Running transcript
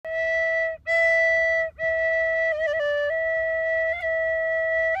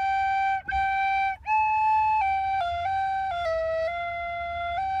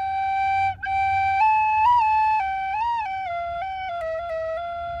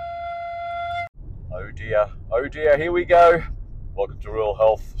oh dear, here we go. Welcome to Real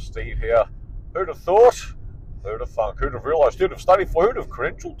Health, Steve here. Who'd have thought? Who'd have thunk? Who'd have realised? Who'd have studied for? Who'd have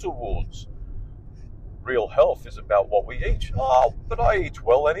credentialed towards? Real health is about what we eat. Oh, but I eat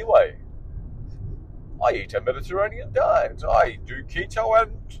well anyway. I eat a Mediterranean diet. I do keto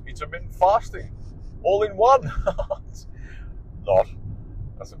and intermittent fasting, all in one. Not.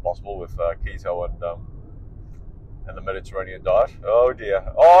 That's impossible with keto and the Mediterranean diet. Oh dear.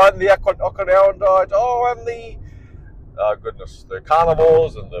 Oh, and the Okinawan diet. Oh, and the goodness, the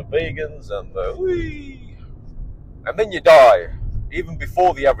carnivores and the vegans and the whee. And then you die, even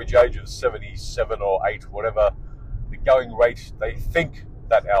before the average age of 77 or 8, whatever the going rate they think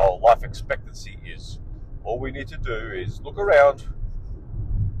that our life expectancy is. All we need to do is look around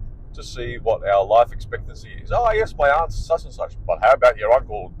to see what our life expectancy is. Oh yes, my aunt's such and such, but how about your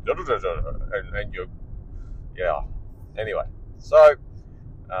uncle? And your, yeah. Anyway, so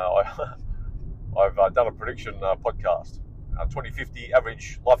I've done a prediction podcast. 2050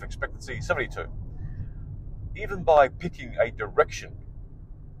 average life expectancy 72. Even by picking a direction,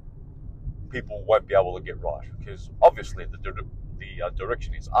 people won't be able to get right, because obviously the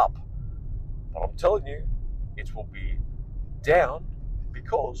direction is up. But I'm telling you, it will be down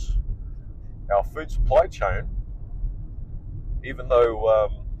because our food supply chain, even though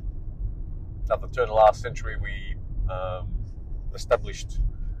at the turn of last century we established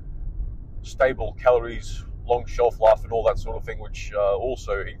stable calories, long shelf life and all that sort of thing, which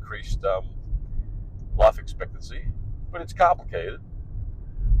also increased life expectancy, but it's complicated.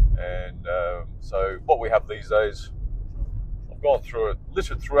 And so what we have these days, I've gone through it,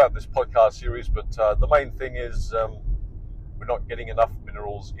 listed throughout this podcast series, but the main thing is we're not getting enough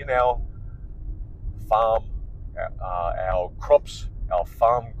minerals in our farm, our crops, our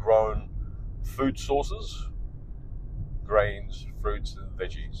farm-grown food sources, grains, fruits and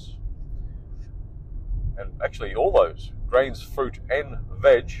veggies. And actually all those, grains, fruit and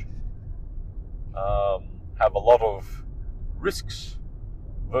veg, have a lot of risks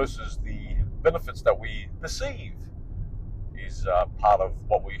versus the benefits that we perceive is part of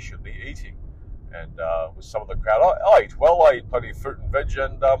what we should be eating. And with some of the crowd, I eat well, I eat plenty of fruit and veg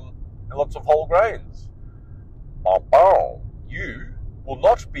and lots of whole grains. You will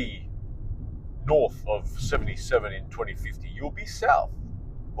not be north of 77 in 2050, you'll be south.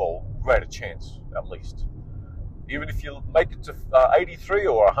 Well, greater chance, at least. Even if you make it to 83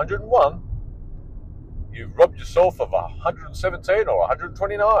 or 101, you've robbed yourself of 117 or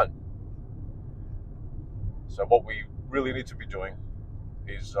 129. So what we really need to be doing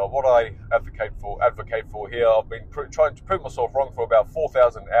is what I advocate for here. I've been trying to prove myself wrong for about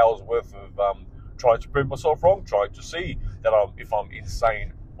 4,000 hours worth of trying to prove myself wrong, trying to see that if I'm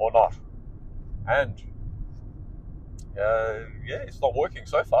insane or not. And yeah, it's not working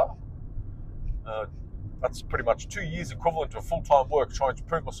so far. That's pretty much 2 years equivalent to full-time work trying to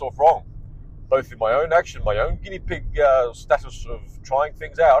prove myself wrong, both in my own action, my own guinea pig status of trying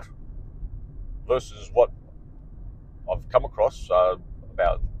things out, versus what I've come across,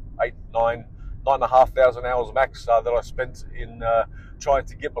 about 9,500 hours max that I spent in trying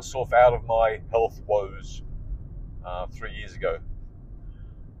to get myself out of my health woes 3 years ago.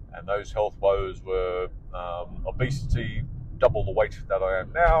 And those health woes were obesity, double the weight that I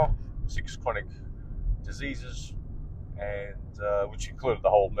am now, 6 chronic diseases, and which included the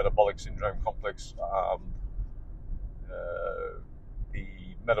whole metabolic syndrome complex, the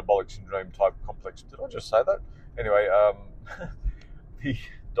metabolic syndrome type complex. Did I just say that? Anyway,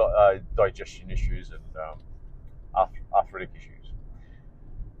 the digestion issues and arthritic issues.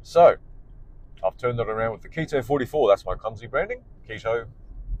 So I've turned it around with the Keto 44. That's my clumsy branding. Keto,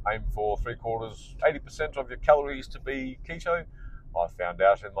 aim for 80% of your calories to be keto. I found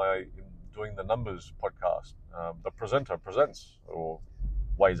out in doing the numbers podcast, the presenter presents or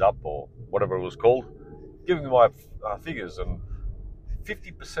weighs up or whatever it was called, giving me my figures, and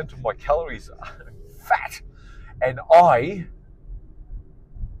 50% of my calories are fat, and my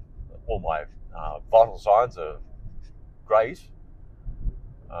vital signs are great.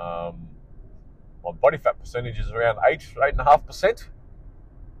 My body fat percentage is around 8.5%.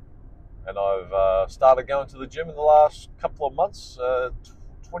 And I've started going to the gym in the last couple of months,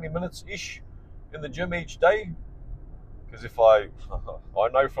 20 minutes-ish in the gym each day. Because I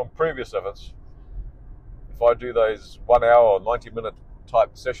know from previous efforts, if I do those 1 hour or 90-minute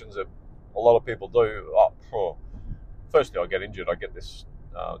type sessions that a lot of people do, firstly I get injured. I get this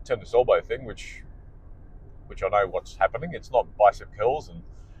tennis elbow thing, which I know what's happening. It's not bicep curls, and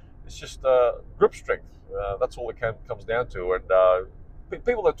it's just grip strength. That's all it comes down to. And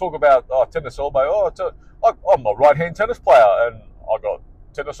people that talk about tennis elbow, I'm a right-hand tennis player and I got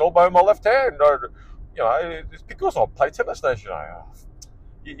tennis elbow in my left hand. You know, it's because I play tennis, don't you know.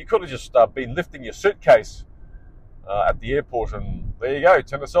 You could have just been lifting your suitcase at the airport, and there you go,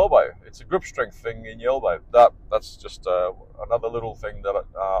 tennis elbow. It's a grip strength thing in your elbow. That's just another little thing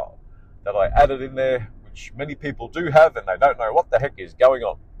that I added in there, which many people do have, and they don't know what the heck is going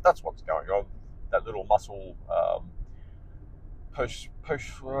on. That's what's going on. That little muscle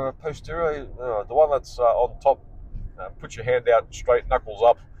posterior, the one that's on top. Put your hand out straight, knuckles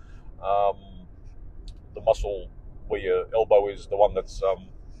up. The muscle where your elbow is, the one that's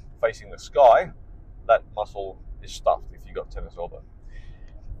facing the sky, that muscle is stuffed if you've got tennis elbow.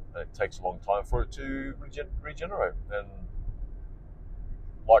 And it takes a long time for it to regenerate. And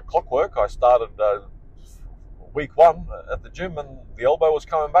like clockwork, I started week 1 at the gym, and the elbow was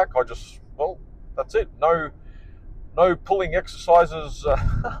coming back. That's it. No pulling exercises.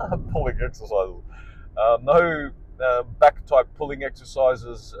 No back type pulling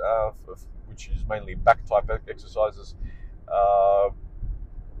exercises, which is mainly back type exercises,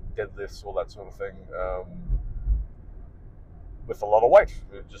 deadlifts, all that sort of thing, with a lot of weight.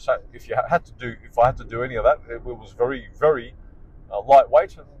 If I had to do any of that, it was very, very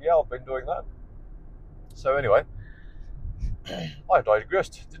lightweight, and yeah, I've been doing that. So anyway, I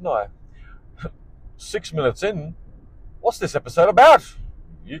digressed, didn't I? 6 minutes in, what's this episode about?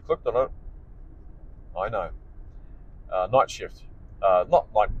 You clicked on it. I know. Night shift.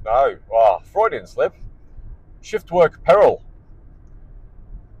 Freudian slip. Shift work peril.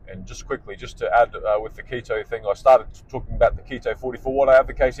 And just quickly, just to add with the keto thing, I started talking about the keto 44. What I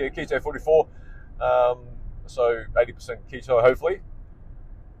advocate here, keto 44. So 80% keto, hopefully,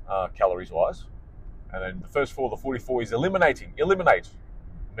 calories wise. And then the first 4, the 44, is eliminate.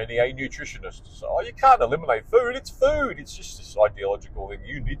 Many a nutritionist say, oh, you can't eliminate food. It's food. It's just this ideological thing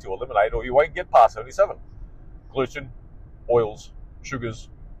you need to eliminate, or you won't get past 77. Gluten, oils, sugars,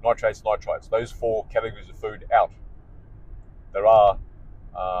 nitrates, nitrites. Those 4 categories of food out. There are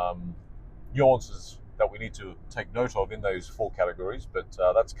nuances that we need to take note of in those 4 categories, but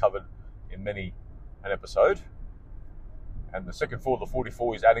that's covered in many an episode. And the second 4, the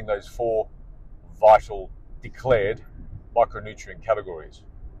 44, is adding those 4 vital declared micronutrient categories.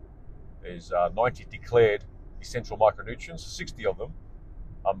 There's 90 declared essential micronutrients. 60 of them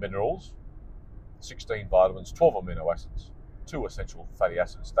are minerals, 16 vitamins, 12 amino acids, 2 essential fatty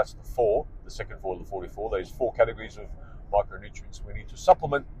acids. That's the second 4 of the 44. Those 4 categories of micronutrients we need to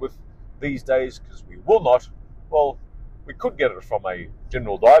supplement with these days, because we will not, well, we could get it from a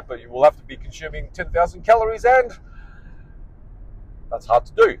general diet, but you will have to be consuming 10,000 calories, and that's hard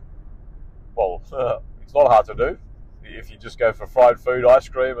to do. Well, it's not hard to do if you just go for fried food, ice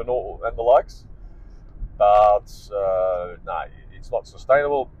cream, and the likes. But no, it's not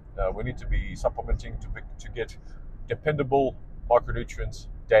sustainable. We need to be supplementing to get dependable micronutrients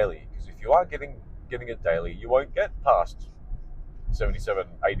daily. Because if you aren't getting it daily, you won't get past 77,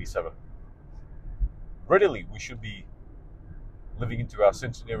 87. Readily, we should be living into our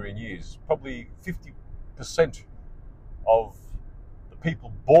centenarian years. Probably 50% of the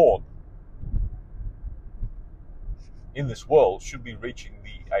people born in this world should be reaching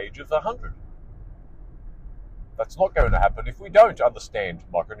the age of 100. That's not going to happen if we don't understand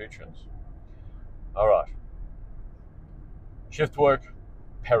micronutrients. All right. Shift work,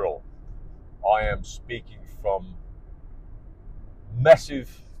 peril. I am speaking from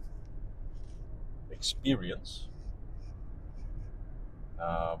massive experience.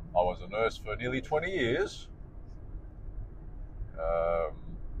 I was a nurse for nearly 20 years.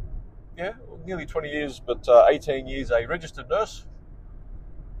 Nearly 20 years, but 18 years a registered nurse.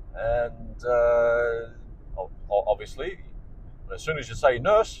 And obviously, as soon as you say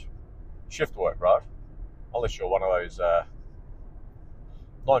nurse, shift work, right? Unless you're one of those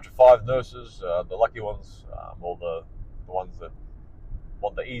 9 to 5 nurses, the lucky ones, or the ones that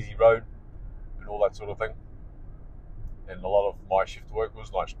want the easy road and all that sort of thing. And a lot of my shift work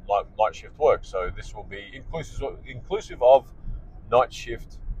was night shift work, so this will be inclusive of night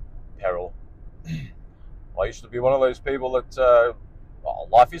shift peril. I used to be one of those people that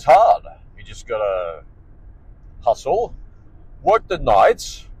life is hard. You just gotta hustle, work the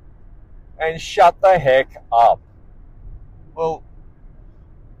nights, and shut the heck up. Well,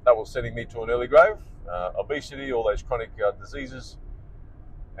 that was sending me to an early grave. Obesity, all those chronic diseases,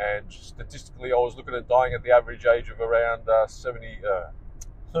 and statistically I was looking at dying at the average age of around 70,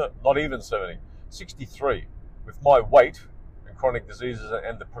 not even 70, 63. With my weight and chronic diseases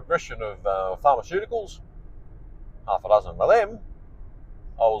and the progression of pharmaceuticals, half a dozen of them,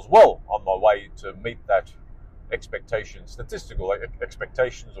 I was well on my way to meet that statistical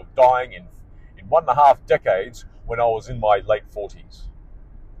expectations of dying in 1.5 decades when I was in my late 40s.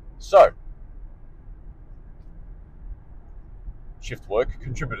 So, shift work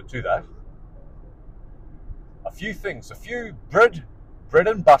contributed to that. A few things, a few bread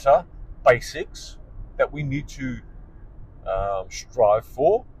and butter basics that we need to strive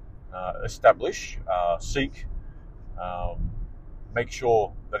for, establish, seek, make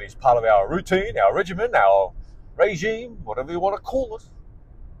sure that it's part of our routine, our regimen, our regime, whatever you want to call it.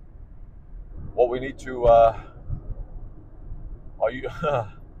 What we need to, I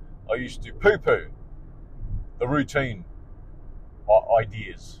used to poo-poo the routine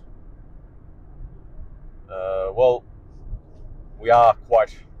ideas. Well, we are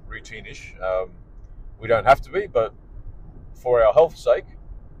quite routine-ish. We don't have to be, but for our health's sake,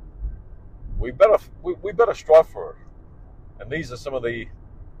 we better strive for it. And these are some of the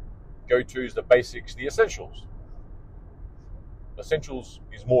go-tos, the basics, the essentials. Essentials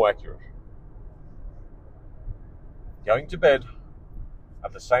is more accurate. Going to bed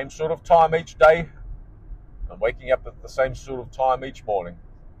at the same sort of time each day and waking up at the same sort of time each morning.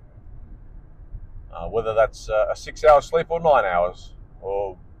 Whether that's a 6-hour sleep or 9 hours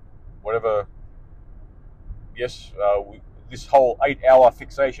or whatever. Yes, this whole 8-hour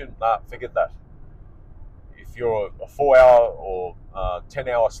fixation, forget that. If you're a 4-hour or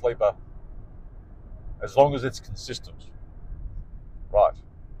 10-hour sleeper, as long as it's consistent, right?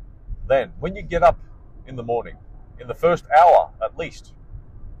 Then, when you get up in the morning, in the first hour at least,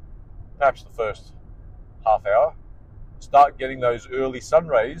 perhaps the first half hour, start getting those early sun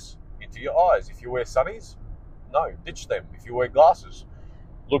rays into your eyes. If you wear sunnies, no, ditch them. If you wear glasses,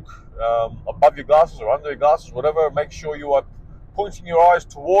 look above your glasses or under your glasses, whatever. Make sure you are pointing your eyes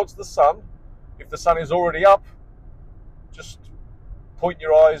towards the sun. If the sun is already up, just point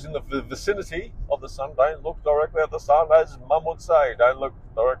your eyes in the vicinity of the sun. Don't look directly at the sun, as Mum would say. Don't look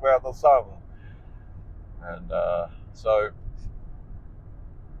directly at the sun. And so,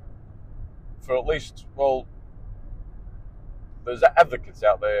 for at least, well, there's advocates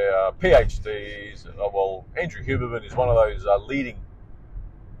out there, PhDs. Well, Andrew Huberman is one of those leading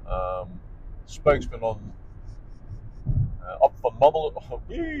spokesmen on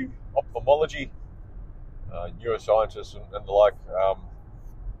ophthalmology, neuroscientists and the like.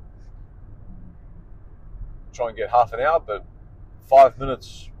 Try and get half an hour, but 5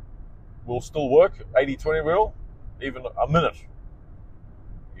 minutes will still work. 80-20 rule, even a minute,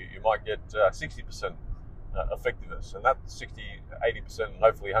 you might get 60% effectiveness, and that 60-80%, and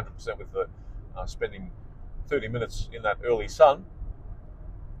hopefully 100% with the spending 30 minutes in that early sun,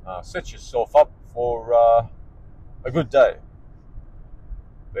 sets yourself up for a good day.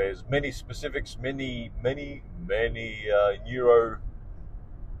 There's many specifics, many neuro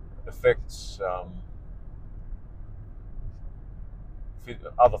effects,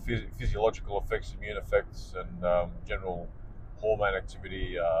 other physiological effects, immune effects, and general hormone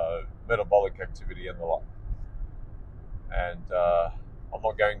activity, metabolic activity, and the like. And I'm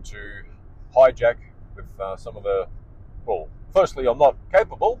not going to hijack with some of the, well, firstly, I'm not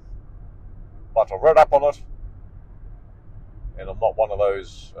capable, but I read up on it, and I'm not one of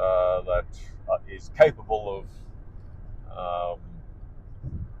those that is capable of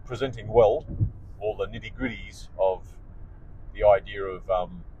presenting well all the nitty-gritties of the idea of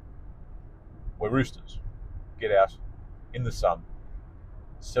we're roosters. Get out in the sun,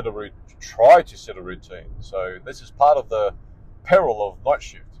 try to set a routine. So this is part of the peril of night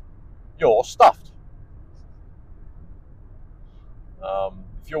shift. You're stuffed.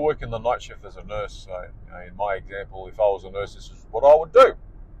 If you're working the night shift as a nurse, in my example, if I was a nurse, this is what I would do.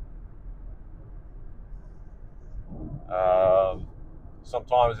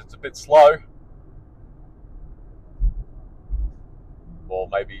 Sometimes it's a bit slow, or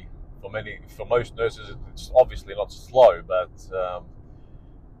maybe for most nurses, it's obviously not slow, but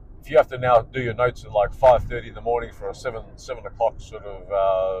if you have to now do your notes at like 5:30 in the morning for a 7 o'clock sort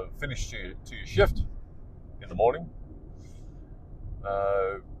of finish to your shift in the morning,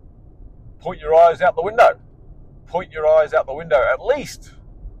 point your eyes out the window. Point your eyes out the window at least,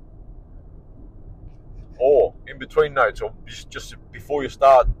 or in between notes, or just before you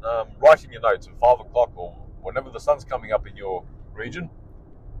start writing your notes at 5 o'clock or whenever the sun's coming up in your region.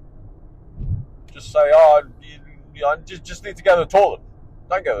 Just say, I just need to go to the toilet.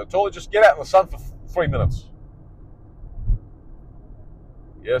 Don't go to the toilet, just get out in the sun for 3 minutes.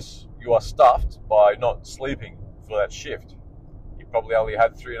 Yes, you are stuffed by not sleeping for that shift. You probably only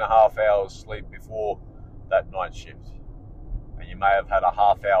had 3.5 hours sleep before that night shift. And you may have had a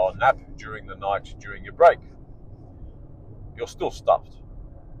half-hour nap during the night during your break. You're still stuffed.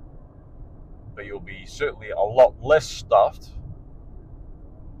 But you'll be certainly a lot less stuffed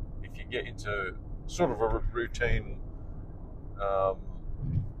if you get into sort of a routine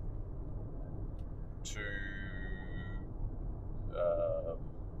to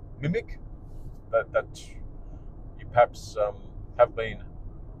mimic, that you perhaps have been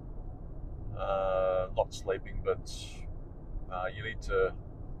not sleeping, but you need to,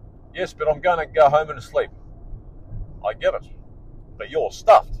 yes, but I'm going to go home and sleep. I get it, but you're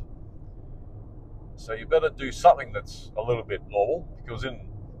stuffed. So you better do something that's a little bit normal, because in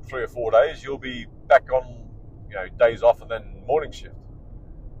 3 or 4 days you'll be back on, days off and then morning shift.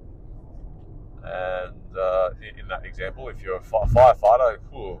 And in that example, if you're a firefighter,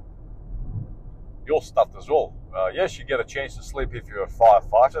 you're stuffed as well. Yes, you get a chance to sleep if you're a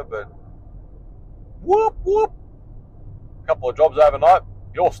firefighter, but whoop whoop, a couple of jobs overnight,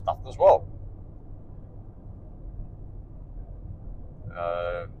 you're stuffed as well.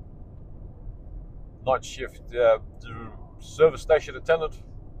 Night shift, service station attendant,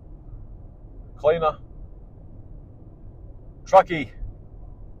 cleaner, truckie,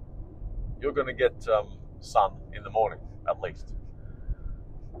 you're going to get sun in the morning at least.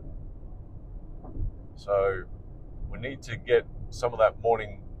 So we need to get some of that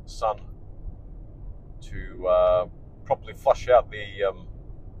morning sun to properly flush out the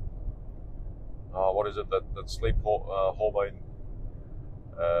what is it, that sleep hormone,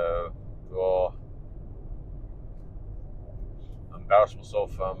 or embarrass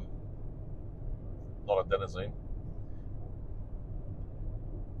myself, not adenosine.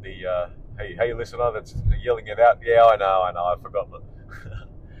 The hey listener that's yelling it out, yeah, I know, I've forgotten it.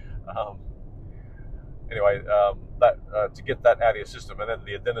 Anyway, that to get that out of your system, and then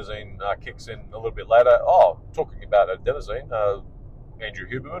the adenosine kicks in a little bit later. Oh, talking about adenosine, Dr. Andrew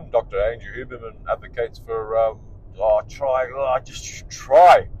Huberman advocates for just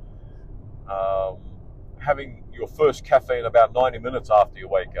try having your first caffeine about 90 minutes after you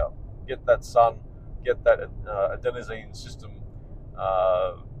wake up. Get that sun, get that adenosine system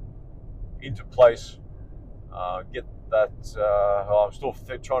into place. Get that. I'm still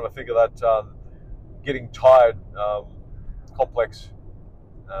trying to figure that getting tired complex.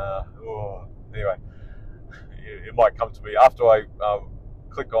 Anyway, it might come to me after I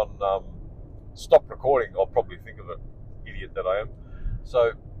click on stop recording. I'll probably think of it, idiot that I am.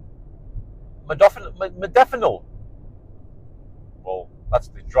 So modafinil. Well, that's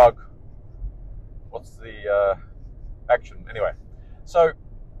the drug. What's the action? Anyway, so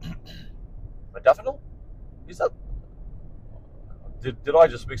modafinil, is that? Did I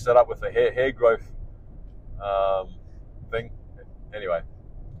just mix that up with the hair growth thing? Anyway,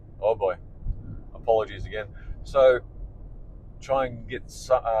 oh boy, apologies again. So try and get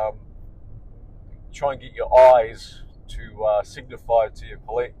your eyes to signify to your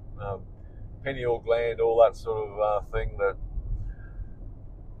pineal gland, all that sort of thing, that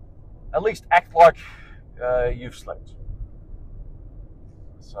at least act like you've slept.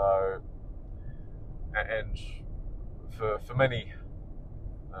 So, and for many,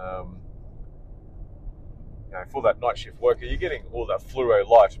 for that night shift worker, you're getting all that fluoro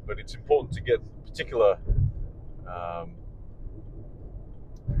light, but it's important to get particular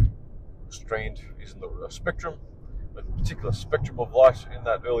strand, isn't a spectrum, but a particular spectrum of light in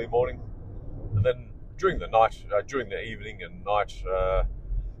that early morning, and then during the night, during the evening and night,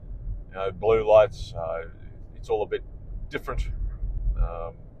 blue lights. It's all a bit different.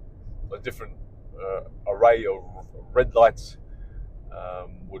 A different array of red lights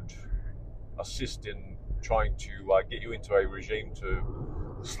would assist in trying to get you into a regime to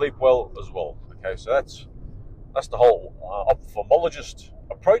sleep well as well. Okay, so that's the whole ophthalmologist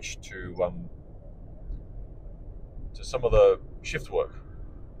approach to some of the shift work.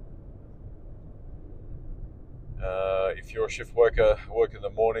 If you're a shift worker, work in the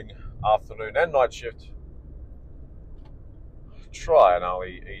morning, afternoon and night shift, try and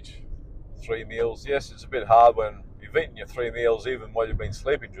only eat 3 meals. Yes, it's a bit hard when you've eaten your 3 meals even while you've been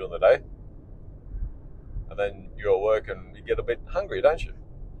sleeping during the day, and then you're at work and you get a bit hungry, don't you?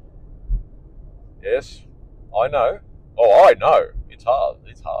 Yes, I know. Oh, I know. It's hard.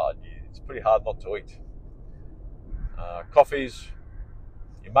 It's pretty hard not to eat. Coffees,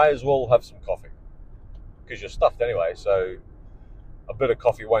 you may as well have some coffee, because you're stuffed anyway, so a bit of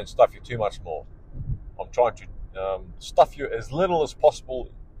coffee won't stuff you too much more. I'm trying to stuff you as little as possible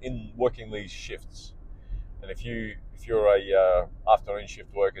in working these shifts. And if you're a afternoon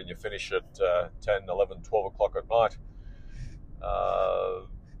shift worker and you finish at 10, 11, 12 o'clock at night,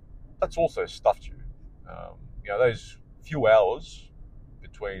 that's also stuffed you. Those few hours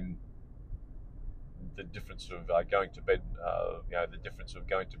between the difference of going to bed, the difference of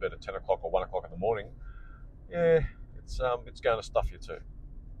going to bed at 10 o'clock or 1 o'clock in the morning, yeah, it's going to stuff you too.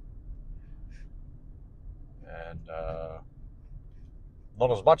 And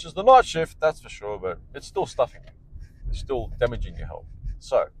not as much as the night shift, that's for sure, but it's still stuffing you. It's still damaging your health.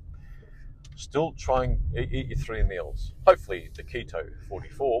 So Still try and eat your 3 meals. Hopefully the Keto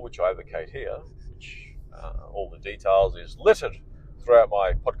 44, which I advocate here, which all the details is littered throughout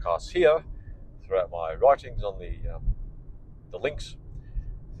my podcasts here, throughout my writings on the links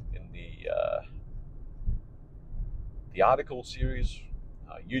in the article series,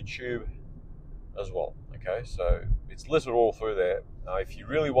 YouTube as well. Okay, so it's littered all through there. If you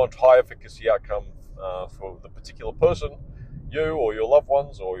really want high efficacy outcome for the particular person, you or your loved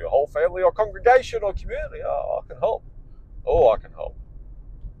ones or your whole family or congregation or community, I can help. I can help.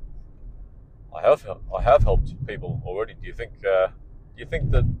 I have helped people already. Do you think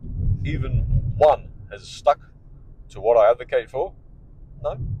that even one has stuck to what I advocate for?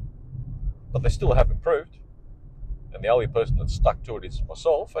 No, but they still have improved. And the only person that's stuck to it is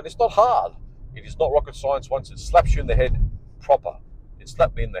myself. And it's not hard. It is not rocket science once it slaps you in the head proper. It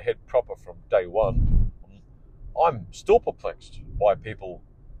slapped me in the head proper from day one. I'm still perplexed by people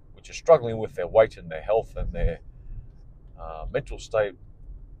which are struggling with their weight and their health and their mental state.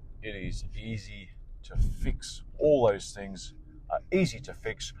 It is easy to fix. All those things are easy to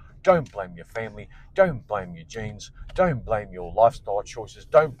fix. Don't blame your family. Don't blame your genes. Don't blame your lifestyle choices.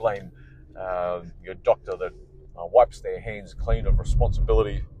 Don't blame your doctor that wipes their hands clean of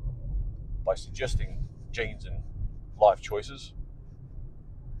responsibility by suggesting genes and life choices.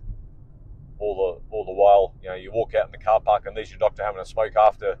 All the while, you walk out in the car park and there's your doctor having a smoke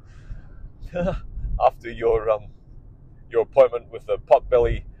after your appointment with a pot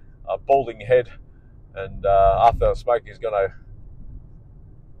belly, balding head, and after the smoke he's going to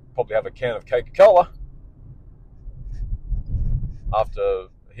probably have a can of Coca-Cola. After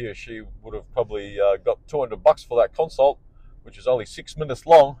he or she would have probably got $200 for that consult, which is only 6 minutes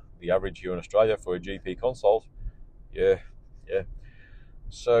long, the average here in Australia for a GP consult. Yeah.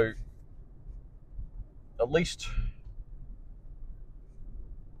 So at least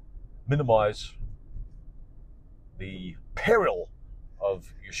minimize the peril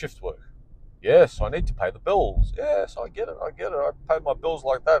of your shift work. Yes, I need to pay the bills. Yes, I get it. I paid my bills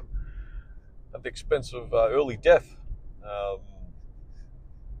like that at the expense of early death.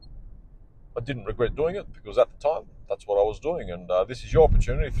 I didn't regret doing it because at the time that's what I was doing, and this is your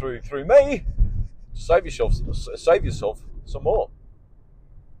opportunity through me to save yourself some more.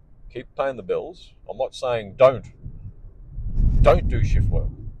 Keep paying the bills. I'm not saying don't do shift work.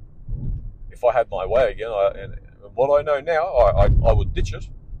 If I had my way again, and what I know now, I would ditch it.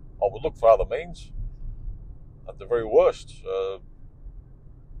 I would look for other means. At the very worst,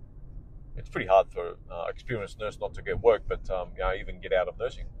 it's pretty hard for an experienced nurse not to get work, but even get out of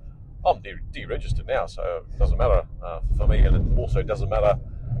nursing. I'm deregistered now, so it doesn't matter for me, and it also doesn't matter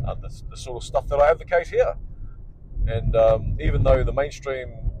the sort of stuff that I advocate here. And even though the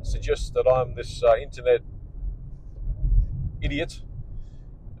mainstream suggests that I'm this internet idiot,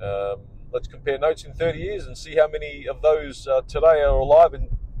 let's compare notes in 30 years and see how many of those today are alive in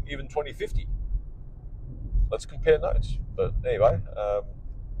even 2050. Let's compare notes. But anyway,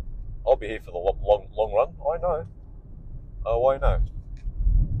 I'll be here for the long run. I know. I know.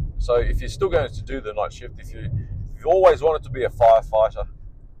 So if you're still going to do the night shift, if you've always wanted to be a firefighter,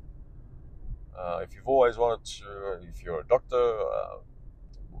 if you've always wanted to, if you're a doctor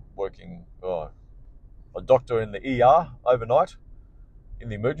working, a doctor in the ER overnight, in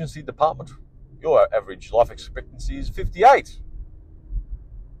the emergency department, your average life expectancy is 58.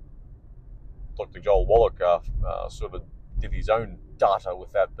 Dr. Joel Wallach sort of did his own data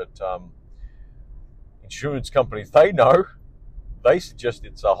with that, but insurance companies, they suggest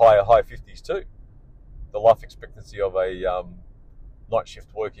it's a high 50s too, the life expectancy of a night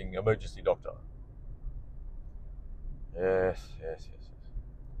shift working emergency doctor. Yes.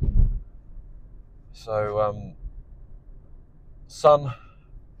 So, son,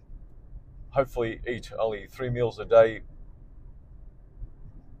 hopefully eat only 3 meals a day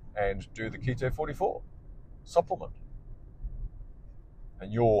and do the Keto 44 supplement.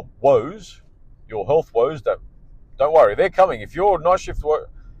 And your woes, your health woes, don't worry, they're coming. If you're night shift,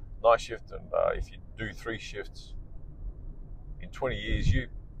 and if you do 3 shifts in 20 years,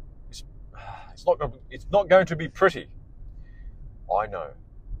 it's not going to be pretty. I know,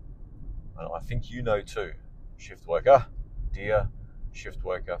 and I think you know too, shift worker, dear shift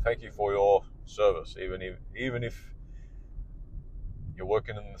worker. Thank you for your service, even if you're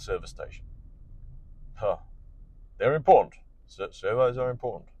working in the service station. They're important. Surveys are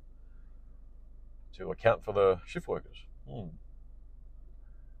important to account for the shift workers. And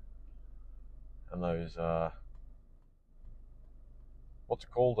those, what's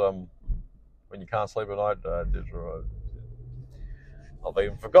it called, when you can't sleep at night? I've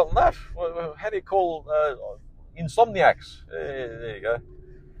even forgotten that. How do you call insomniacs? There you go.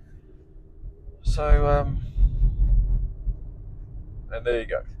 So, and there you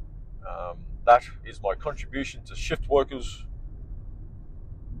go. That is my contribution to shift workers.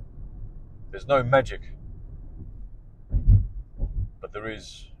 There's no magic, but there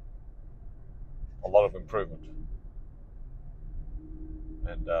is a lot of improvement.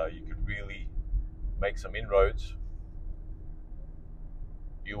 And you could really make some inroads.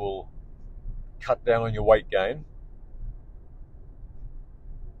 You will cut down on your weight gain.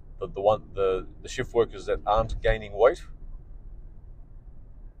 The shift workers that aren't gaining weight,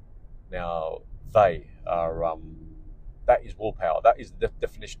 now they are that is willpower. That is the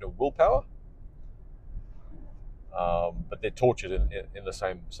definition of willpower. But they're tortured in the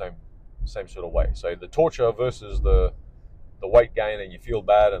same sort of way. So the torture versus the weight gain, and you feel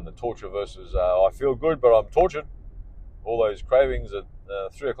bad, and the torture versus I feel good but I'm tortured. All those cravings at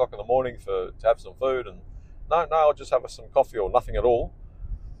 3 o'clock in the morning to have some food, and no, I'll just have some coffee or nothing at all.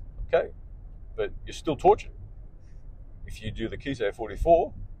 Okay, but you're still tortured. If you do the Keto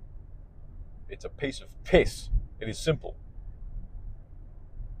 44, it's a piece of piss. It is simple.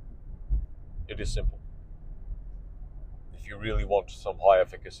 It is simple. If you really want some high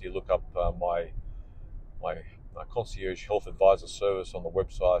efficacy, look up my concierge health advisor service on the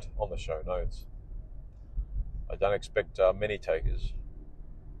website, on the show notes. I don't expect many takers,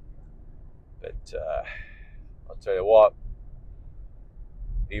 but I'll tell you what,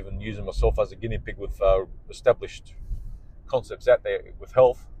 even using myself as a guinea pig with established concepts out there with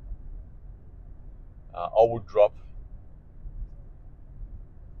health, I would drop,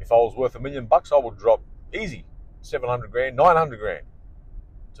 if I was worth $1 million, I would drop easy 700 grand, 900 grand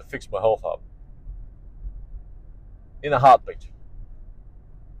to fix my health up in a heartbeat.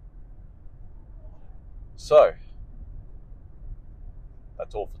 So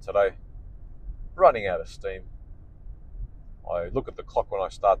that's all for today. Running out of steam. I look at the clock when I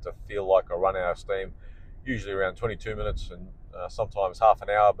start to feel like I run out of steam, usually around 22 minutes and sometimes half an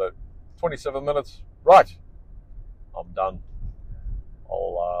hour, but 27 minutes, right, I'm done.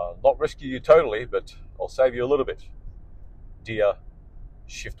 I'll not rescue you totally, but I'll save you a little bit. Dear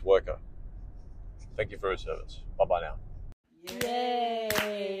shift worker, thank you for your service. Bye-bye now.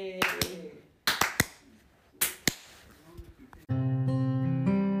 Yay!